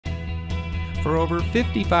For over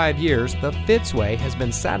 55 years, the Fitzway has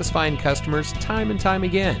been satisfying customers time and time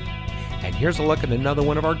again. And here's a look at another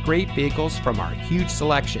one of our great vehicles from our huge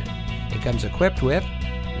selection. It comes equipped with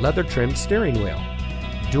leather-trimmed steering wheel,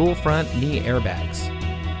 dual front knee airbags,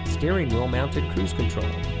 steering wheel mounted cruise control,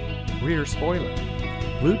 rear spoiler,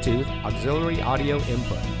 Bluetooth auxiliary audio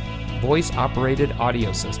input, voice-operated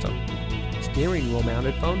audio system, steering wheel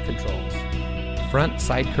mounted phone controls, front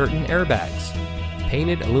side curtain airbags,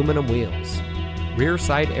 painted aluminum wheels, rear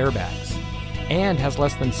side airbags, and has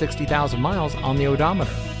less than 60,000 miles on the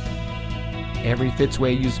odometer. Every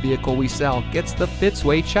Fitzway used vehicle we sell gets the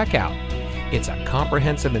Fitzway checkout. It's a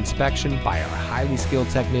comprehensive inspection by our highly skilled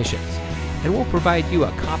technicians, and we'll provide you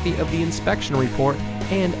a copy of the inspection report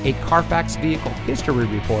and a Carfax vehicle history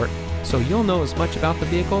report so you'll know as much about the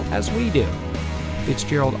vehicle as we do.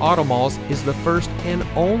 Fitzgerald Auto Malls is the first and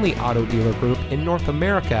only auto dealer group in North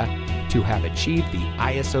America to have achieved the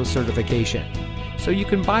ISO certification, so you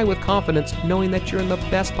can buy with confidence knowing that you're in the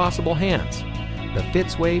best possible hands. The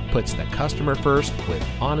Fitzway puts the customer first with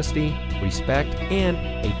honesty, respect, and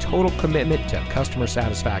a total commitment to customer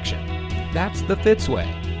satisfaction. That's the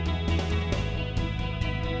Fitzway.